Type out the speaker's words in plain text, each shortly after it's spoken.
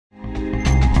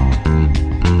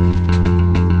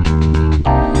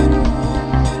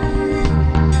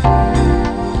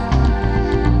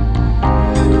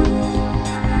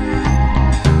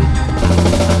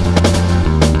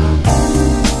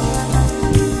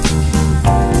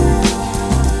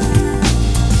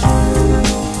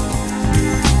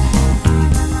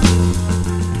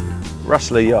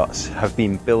Rustler yachts have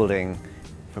been building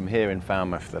from here in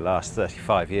Falmouth for the last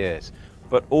 35 years,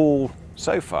 but all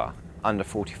so far under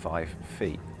 45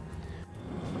 feet.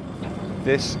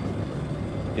 This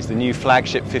is the new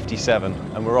flagship 57,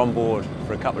 and we're on board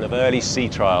for a couple of early sea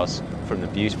trials from the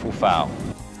beautiful Fowl.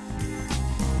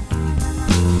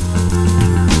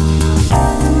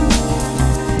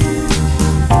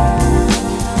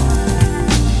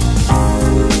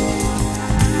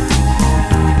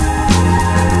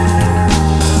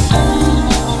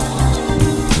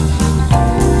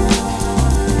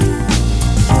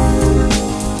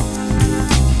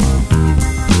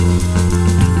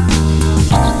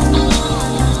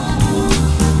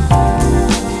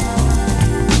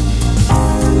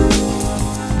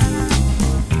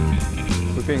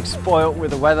 Being spoilt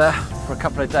with the weather for a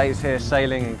couple of days here,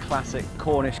 sailing in classic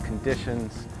Cornish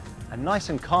conditions and nice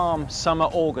and calm summer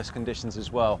August conditions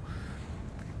as well.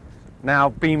 Now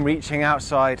been reaching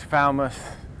outside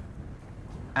Falmouth,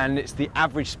 and it's the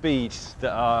average speeds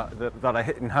that are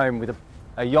hitting home. With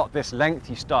a yacht this length,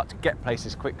 you start to get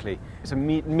places quickly. It's a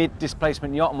mid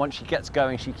displacement yacht, and once she gets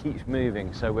going she keeps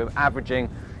moving, so we're averaging,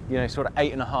 you know, sort of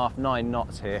 8.5, 9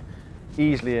 knots here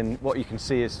easily, and what you can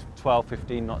see is 12,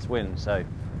 15 knots wind. So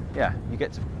yeah, you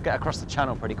get to get across the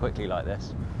channel pretty quickly like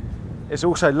this. It's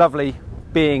also lovely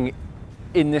being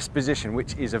in this position,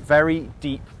 which is a very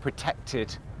deep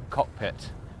protected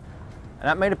cockpit. And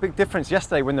that made a big difference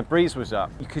yesterday when the breeze was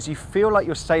up, because you feel like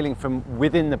you're sailing from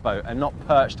within the boat and not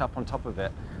perched up on top of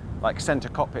it like center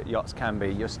cockpit yachts can be.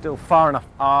 You're still far enough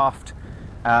aft,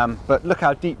 but look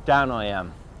how deep down I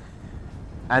am.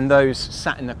 And those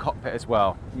sat in the cockpit as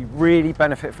well. You really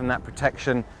benefit from that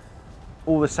protection.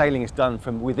 All the sailing is done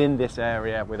from within this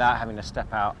area without having to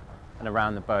step out and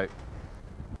around the boat.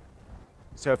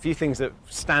 So a few things that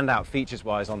stand out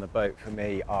features-wise on the boat for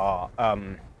me are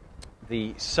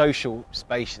the social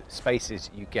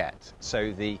spaces you get.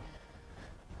 So the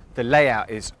layout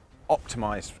is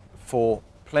optimized for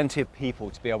plenty of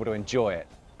people to be able to enjoy it.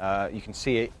 You can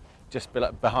see it just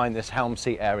behind this helm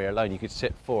seat area alone. You could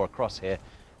sit 4 across here.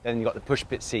 Then you've got the push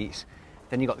pit seats.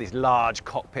 Then you've got these large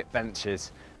cockpit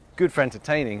benches. Good for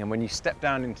entertaining, and when you step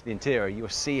down into the interior, you'll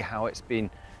see how it's been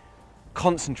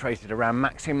concentrated around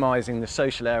maximising the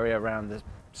social area around the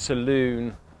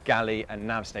saloon, galley and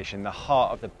nav station, the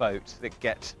heart of the boat that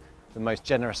get the most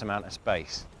generous amount of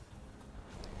space.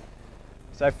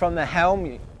 So from the helm,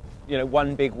 you know,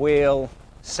 one big wheel,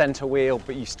 centre wheel,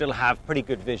 but you still have pretty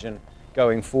good vision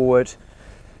going forward.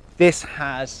 This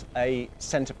has a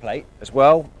centre plate as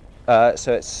well,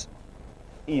 so it's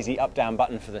easy up-down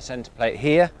button for the centre plate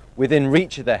here. Within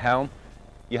reach of the helm,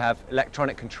 you have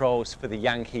electronic controls for the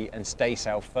Yankee and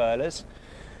staysail furlers.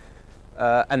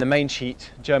 And the main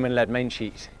sheet, German-led main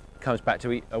sheet, comes back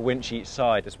to a winch each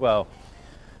side as well.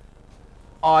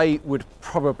 I would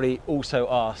probably also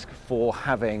ask for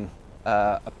having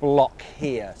a block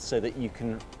here so that you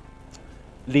can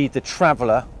lead the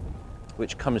traveller,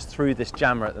 which comes through this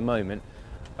jammer at the moment,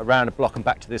 around a block and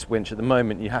back to this winch. At the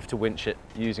moment you have to winch it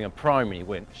using a primary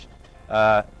winch.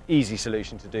 Easy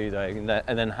solution to do though,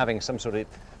 and then having some sort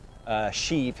of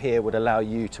sheave here would allow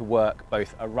you to work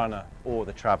both a runner or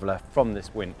the traveller from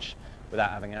this winch without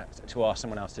having to ask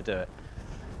someone else to do it.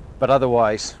 But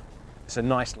otherwise it's a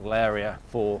nice little area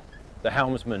for the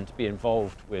helmsman to be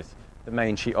involved with the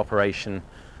main sheet operation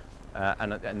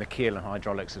and the keel and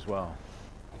hydraulics as well.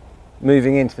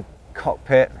 Moving into the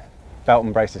cockpit, belt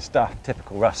and braces stuff,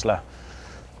 typical Rustler.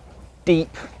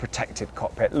 Deep protected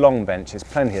cockpit, long benches,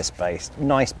 plenty of space,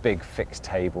 nice big fixed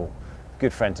table,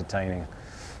 good for entertaining.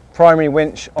 Primary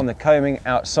winch on the coaming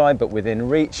outside but within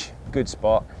reach, good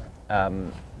spot.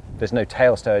 There's no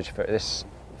tail stowage for this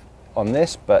on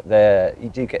this, but you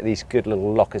do get these good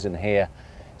little lockers in here.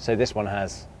 So this one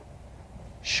has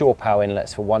shore power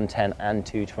inlets for 110 and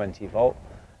 220 volt,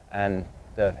 and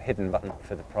the hidden button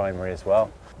for the primary as well.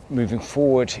 Moving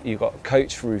forward, you've got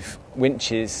coach roof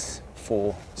winches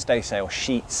for staysail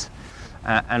sheets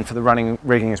and for the running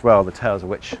rigging as well, the tails of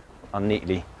which are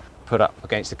neatly put up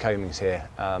against the coamings here.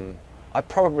 I'd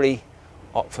probably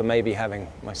opt for maybe having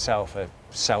myself a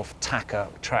self-tacker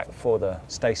track for the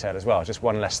staysail as well, just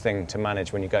one less thing to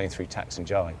manage when you're going through tacks and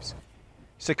jibes.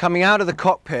 So coming out of the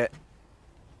cockpit,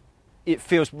 it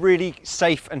feels really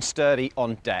safe and sturdy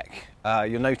on deck.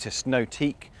 You'll notice no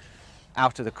teak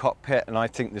out of the cockpit, and I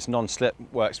think this non-slip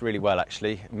works really well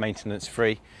actually, maintenance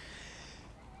free.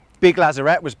 Big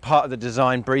lazarette was part of the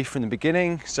design brief from the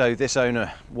beginning, so this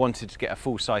owner wanted to get a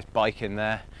full-size bike in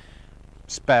there,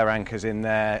 spare anchors in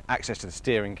there, access to the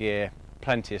steering gear,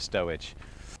 plenty of stowage.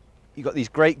 You've got these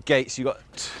great gates, you've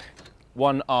got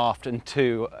one aft and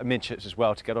two amidships as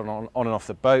well to get on and off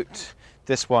the boat.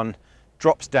 This one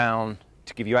drops down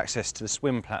to give you access to the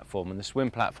swim platform, and the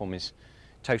swim platform is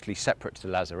totally separate to the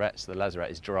lazarette, so the lazarette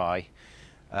is dry,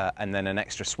 and then an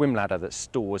extra swim ladder that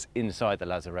stores inside the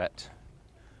lazarette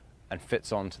and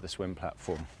fits onto the swim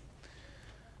platform.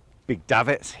 Big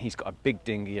davits, he's got a big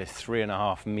dinghy, a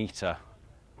 3.5 metre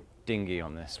dinghy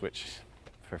on this, which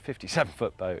for a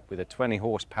 57-foot boat with a 20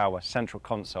 horsepower central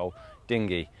console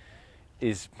dinghy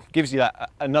gives you that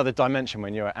another dimension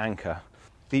when you're at anchor.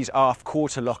 These aft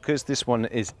quarter lockers, this one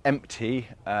is empty,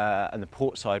 and the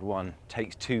port side one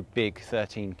takes 2 big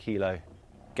 13-kilo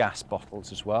gas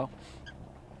bottles as well.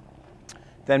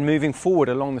 Then moving forward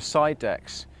along the side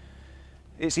decks,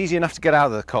 it's easy enough to get out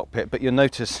of the cockpit, but you'll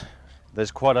notice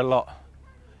there's quite a lot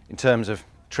in terms of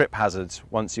trip hazards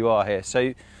once you are here.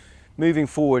 So moving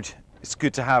forward, it's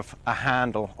good to have a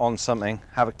handle on something,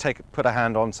 put a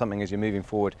hand on something as you're moving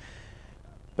forward.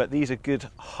 But these are good,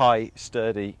 high,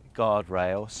 sturdy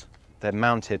guardrails. They're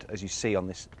mounted, as you see, on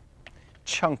this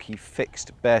chunky,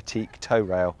 fixed bare teak tow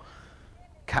rail,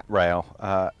 cat rail.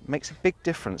 Makes a big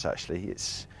difference, actually.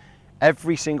 It's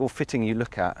every single fitting you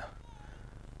look at,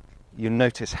 you'll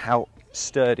notice how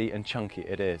sturdy and chunky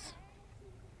it is.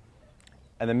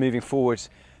 And then moving forwards,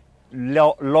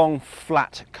 long,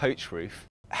 flat coach roof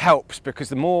helps, because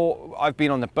the more I've been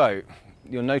on the boat,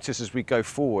 you'll notice as we go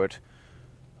forward,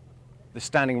 the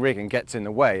standing rigging gets in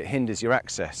the way, it hinders your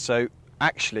access. So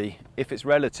actually, if it's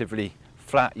relatively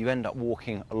flat, you end up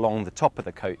walking along the top of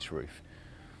the coach roof.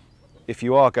 If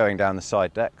you are going down the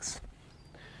side decks,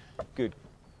 good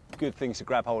things to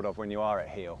grab hold of when you are at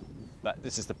heel. But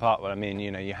this is the part where, I mean,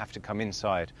 you know, you have to come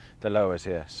inside the lowers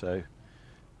here, so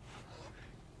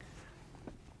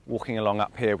walking along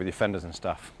up here with your fenders and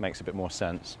stuff makes a bit more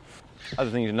sense.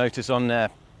 Other thing to notice on there,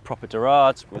 proper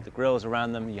dorades with the grills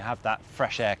around them. You have that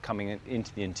fresh air coming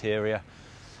into the interior.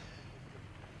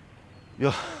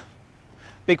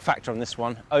 Big factor on this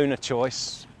one, owner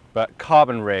choice, but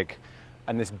carbon rig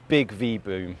and this big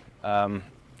V-boom.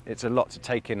 It's a lot to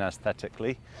take in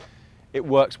aesthetically. It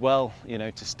works well, you know,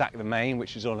 to stack the main,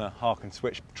 which is on a hark and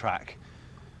switch track.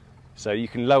 So you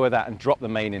can lower that and drop the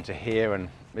main into here, and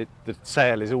the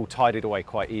sail is all tidied away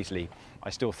quite easily. I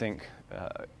still think,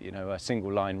 you know, a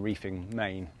single line reefing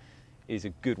main is a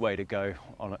good way to go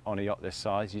on a yacht this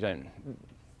size.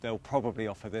 They'll probably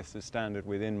offer this as standard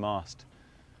with in-mast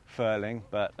furling,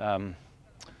 but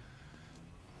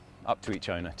up to each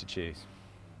owner to choose.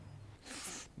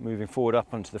 Moving forward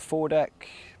up onto the foredeck,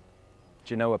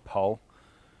 Genoa pole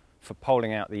for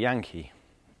poling out the Yankee.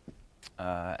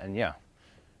 And yeah,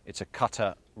 it's a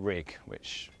cutter rig,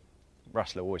 which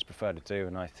Rustler always prefer to do,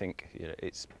 and I think, you know,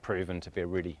 it's proven to be a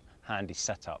really handy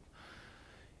setup.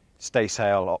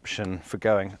 Staysail option for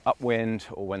going upwind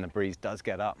or when the breeze does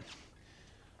get up.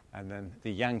 And then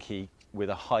the Yankee with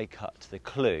a high cut to the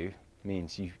clew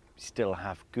means you still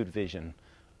have good vision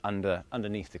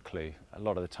underneath the clew. A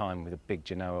lot of the time with a big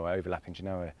Genoa, overlapping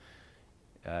Genoa,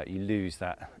 you lose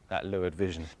that leeward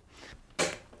vision.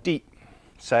 Deep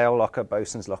sail locker,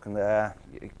 bosun's lock in there.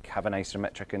 You have an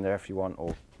asymmetric in there if you want,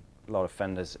 or a lot of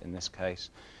fenders in this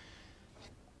case.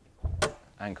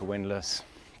 Anchor windlass,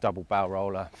 double bow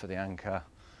roller for the anchor,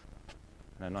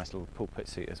 and a nice little pulpit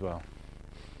seat as well.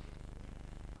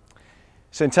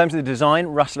 So in terms of the design,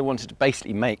 Rustler wanted to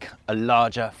basically make a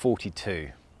larger 42.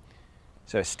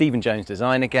 So a Stephen Jones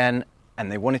design again,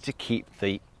 and they wanted to keep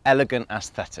the elegant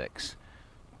aesthetics.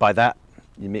 By that,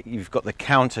 you've got the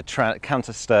counter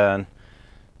stern.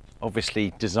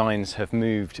 Obviously, designs have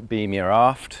moved beamier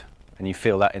aft, and you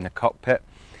feel that in the cockpit.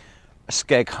 A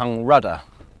skeg hung rudder,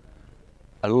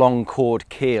 a long chord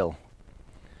keel,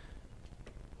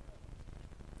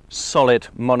 solid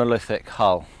monolithic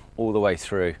hull all the way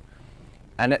through,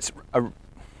 and it's a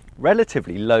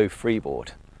relatively low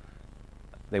freeboard.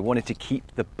 They wanted to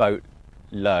keep the boat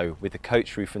low with the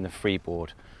coach roof and the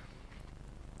freeboard.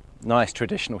 Nice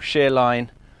traditional shear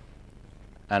line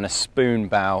and a spoon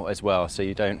bow as well, so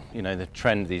you don't, you know, the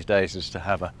trend these days is to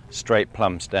have a straight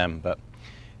plumb stem, but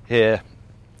here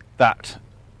that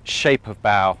shape of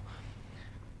bow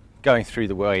going through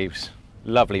the waves,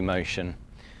 lovely motion,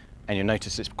 and you'll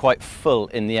notice it's quite full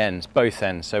in the ends, both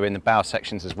ends, so in the bow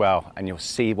sections as well, and you'll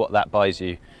see what that buys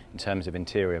you in terms of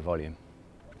interior volume.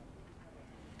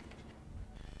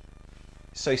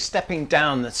 So stepping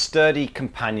down the sturdy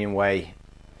companionway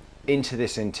into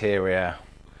this interior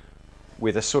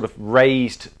with a sort of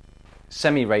raised,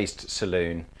 semi-raised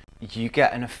saloon, you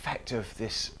get an effect of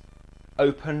this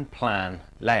open plan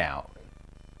layout,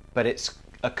 but it's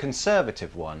a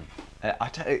conservative one.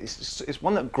 It's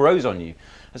one that grows on you.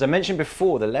 As I mentioned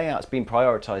before, the layout's been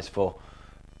prioritised for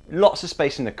lots of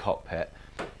space in the cockpit,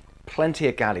 plenty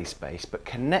of galley space, but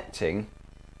connecting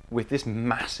with this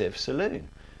massive saloon.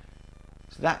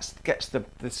 So that gets the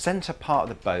centre part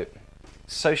of the boat,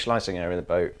 socialising area of the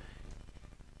boat,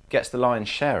 gets the lion's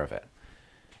share of it.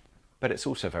 But it's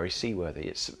also very seaworthy.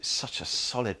 It's such a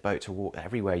solid boat to walk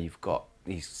everywhere. You've got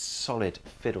these solid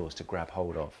fiddles to grab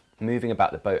hold of. Moving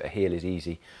about the boat at heel is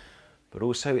easy, but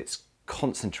also it's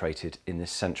concentrated in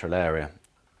this central area.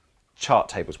 Chart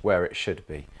tables where it should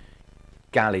be.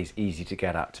 Galleys easy to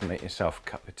get at to make yourself a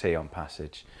cup of tea on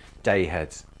passage. Day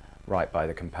heads right by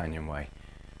the companionway.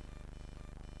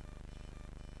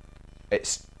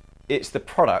 It's the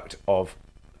product of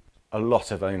a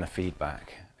lot of owner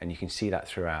feedback, and you can see that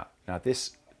throughout. Now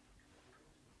this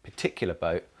particular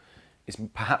boat is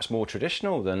perhaps more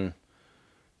traditional than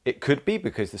it could be,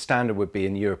 because the standard would be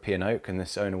in European oak, and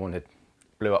this owner wanted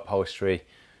blue upholstery,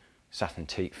 satin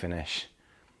teak finish.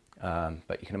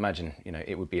 But you can imagine, you know,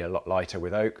 it would be a lot lighter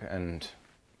with oak, and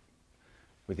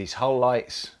with these hull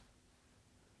lights,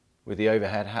 with the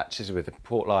overhead hatches, with the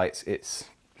port lights, it's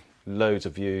loads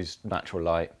of views, natural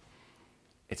light.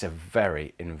 It's a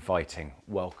very inviting,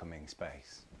 welcoming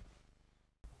space.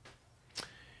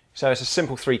 So it's a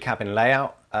simple 3-cabin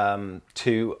layout,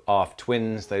 2 aft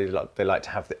twins. They like to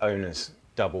have the owners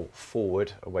double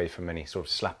forward, away from any sort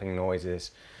of slapping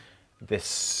noises.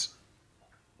 This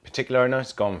particular owner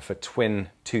has gone for 2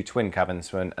 twin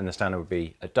cabins, and the standard would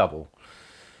be a double.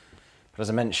 But as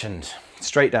I mentioned,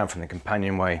 straight down from the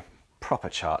companionway, proper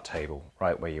chart table,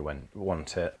 right where you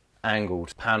want it.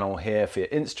 Angled panel here for your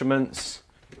instruments,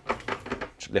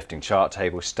 lifting chart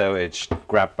table, stowage,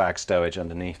 grab bag stowage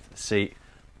underneath the seat.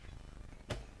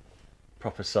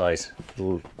 Proper size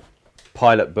little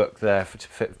pilot book there to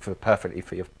fit perfectly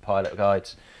for your pilot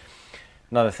guides.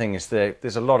 Another thing is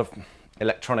there's a lot of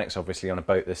electronics obviously on a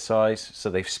boat this size, so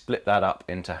they've split that up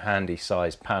into handy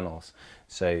size panels.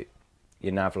 So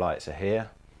your nav lights are here,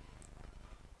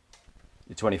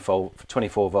 your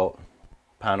 24 volt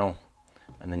panel,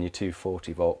 and then your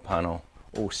 240 volt panel,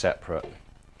 all separate.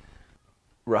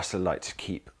 Rustler like to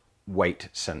keep weight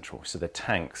central, so the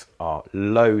tanks are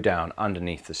low down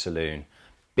underneath the saloon.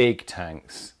 Big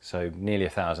tanks, so nearly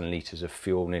 1,000 litres of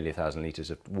fuel, nearly 1,000 litres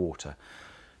of water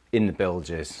in the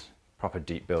bilges, proper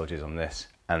deep bilges on this.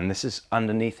 And this is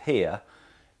underneath here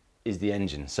is the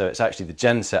engine, so it's actually the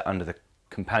genset under the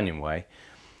companionway,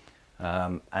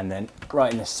 and then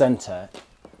right in the centre,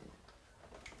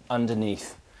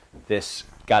 underneath this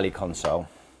galley console,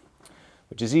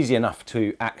 which is easy enough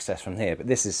to access from here, but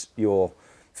this is your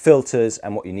filters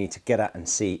and what you need to get at and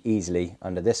see easily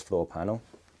under this floor panel.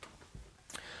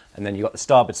 And then you've got the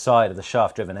starboard side of the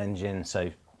shaft driven engine, so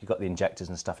you've got the injectors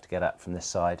and stuff to get at from this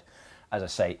side. As I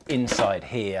say, inside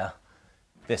here,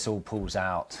 this all pulls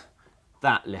out,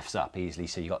 that lifts up easily,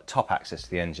 so you've got top access to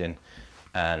the engine.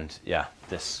 And yeah,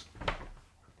 this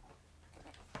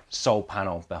sole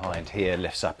panel behind here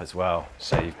lifts up as well,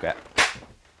 so you've got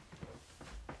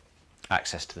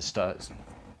access to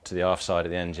the aft side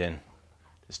of the engine,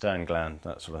 the stern gland,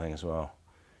 that sort of thing as well.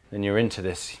 Then you're into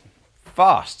this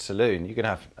vast saloon. You can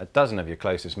have a dozen of your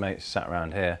closest mates sat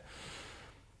around here.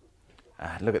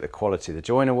 Look at the quality of the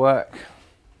joiner work.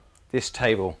 This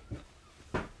table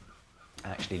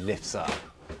actually lifts up,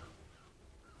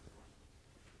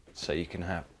 so you can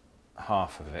have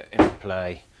half of it in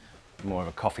play, more of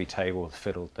a coffee table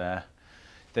fiddled there.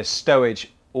 There's stowage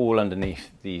all underneath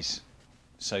these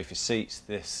sofa seats.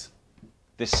 This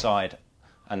side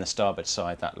and the starboard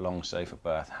side, that long sofa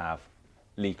berth, have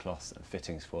lee cloths and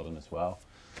fittings for them as well.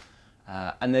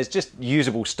 And there's just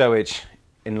usable stowage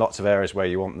in lots of areas where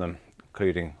you want them,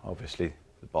 including obviously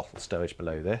the bottle stowage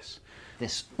below this.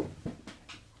 This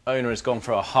owner has gone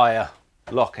for a higher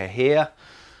locker here.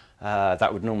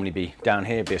 That would normally be down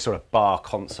here, be a sort of bar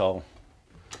console.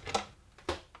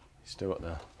 Still got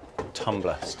the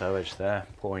tumbler stowage there,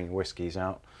 pouring whiskies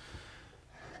out.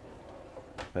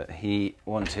 But he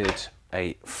wanted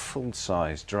a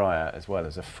full-size dryer as well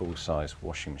as a full-size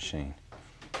washing machine.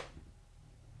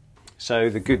 So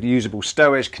the good usable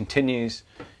stowage continues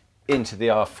into the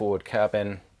aft forward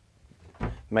cabin,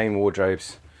 main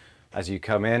wardrobes as you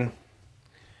come in.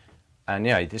 And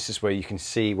yeah, this is where you can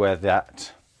see where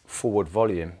that forward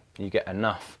volume, you get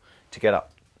enough to get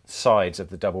up sides of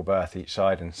the double berth each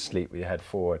side and sleep with your head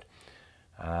forward.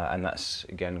 And that's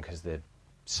again because the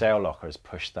sail locker has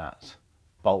pushed that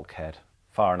bulkhead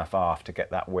far enough aft to get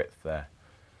that width there.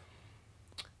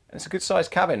 And it's a good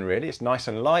sized cabin really. It's nice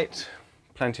and light,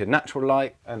 plenty of natural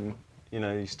light, and you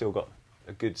know, you've still got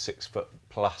a good 6 foot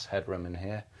plus headroom in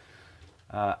here,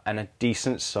 and a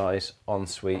decent size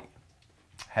ensuite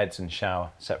heads and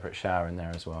shower, separate shower in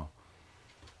there as well.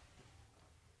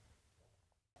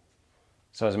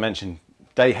 So as I mentioned,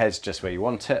 day head's just where you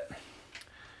want it.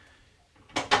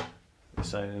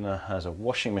 This owner has a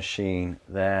washing machine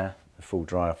there, a full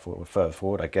dryer further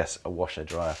forward. I guess a washer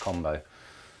dryer combo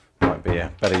might be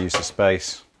a better use of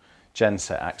space.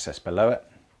 Genset access below it.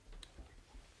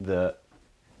 The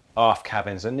aft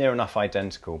cabins are near enough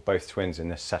identical, both twins in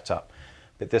this setup,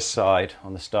 but this side,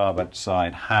 on the starboard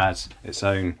side, has its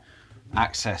own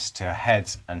access to a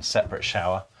heads and separate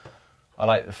shower. I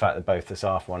like the fact that both this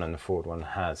aft one and the forward one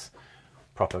has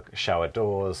proper shower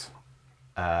doors,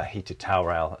 heated towel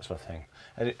rail, that sort of thing.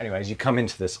 Anyway, as you come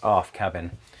into this aft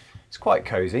cabin, it's quite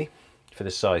cosy for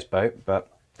this size boat,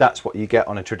 but that's what you get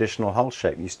on a traditional hull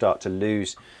shape. You start to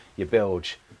lose your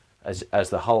bilge as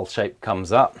the hull shape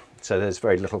comes up, so there's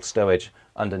very little stowage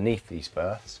underneath these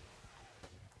berths.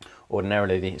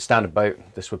 Ordinarily, the standard boat,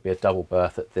 this would be a double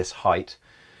berth at this height,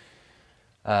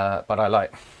 but I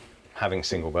like having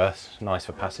single berths, nice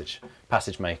for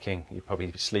passage making. You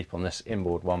probably sleep on this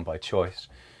inboard one by choice.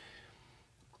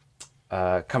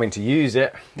 Coming to use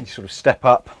it, you sort of step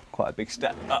up, quite a big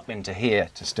step up into here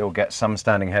to still get some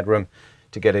standing headroom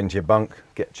to get into your bunk,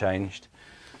 get changed.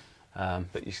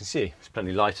 But you can see it's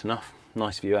plenty light enough.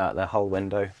 Nice view out there, hull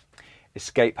window.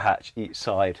 Escape hatch each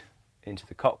side into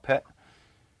the cockpit.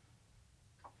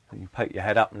 You poke your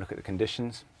head up and look at the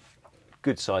conditions.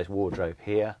 Good sized wardrobe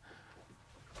here.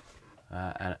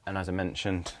 And as I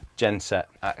mentioned, genset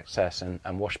access and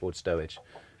washboard stowage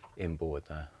inboard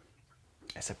there.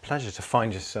 It's a pleasure to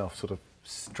find yourself sort of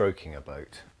stroking a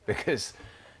boat, because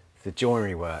the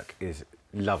joinery work is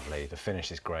lovely, the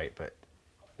finish is great, but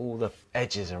all the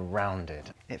edges are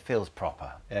rounded. It feels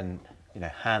proper and, you know,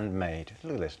 handmade.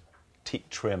 Look at this teak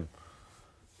trim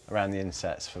around the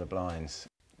insets for the blinds.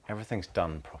 Everything's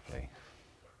done properly.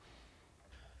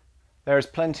 There is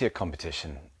plenty of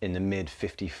competition in the mid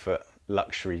 50-foot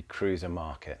luxury cruiser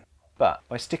market, but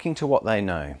by sticking to what they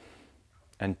know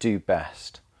and do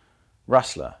best,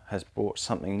 Rustler has brought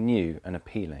something new and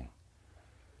appealing.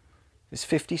 This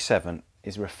 57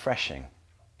 is refreshing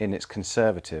in its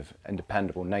conservative and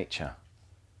dependable nature.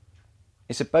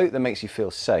 It's a boat that makes you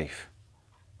feel safe,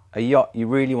 a yacht you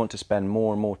really want to spend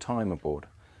more and more time aboard,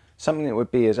 something that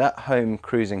would be as at home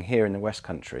cruising here in the West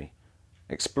Country,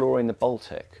 exploring the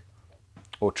Baltic,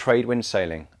 or trade wind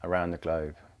sailing around the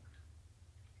globe.